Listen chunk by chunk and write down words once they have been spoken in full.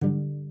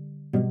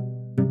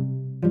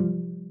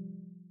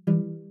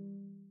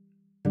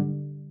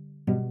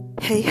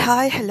Okay,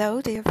 hi, hello,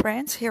 dear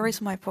friends. Here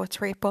is my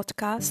poetry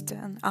podcast,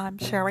 and I'm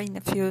sharing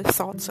a few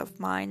thoughts of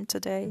mine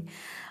today.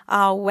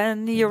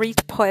 When you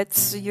read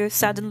poets, you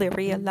suddenly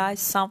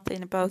realize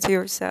something about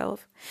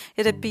yourself.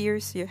 It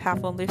appears you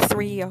have only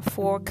 3 or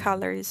 4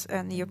 colors,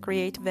 and you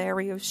create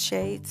various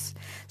shades,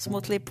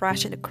 smoothly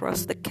brushing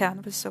across the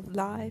canvas of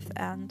life,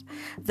 and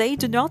they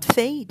do not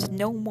fade,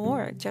 no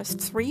more. Just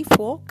 3,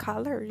 4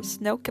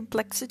 colors, no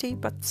complexity,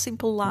 but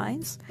simple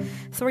lines.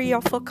 3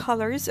 or 4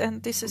 colors,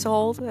 and this is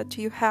all that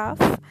you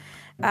have,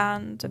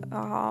 and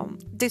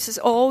this is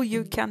all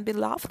you can be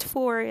loved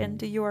for,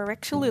 and you are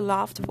actually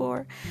loved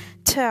for.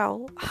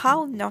 Tell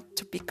how not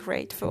to be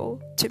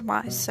grateful to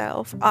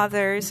myself,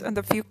 others, and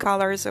a few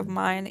colors of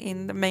mine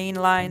in the main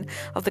line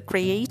of the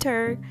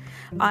Creator.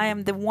 I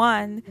am the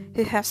one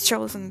who has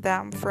chosen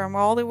them from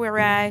all the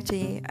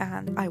variety,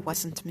 and I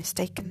wasn't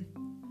mistaken.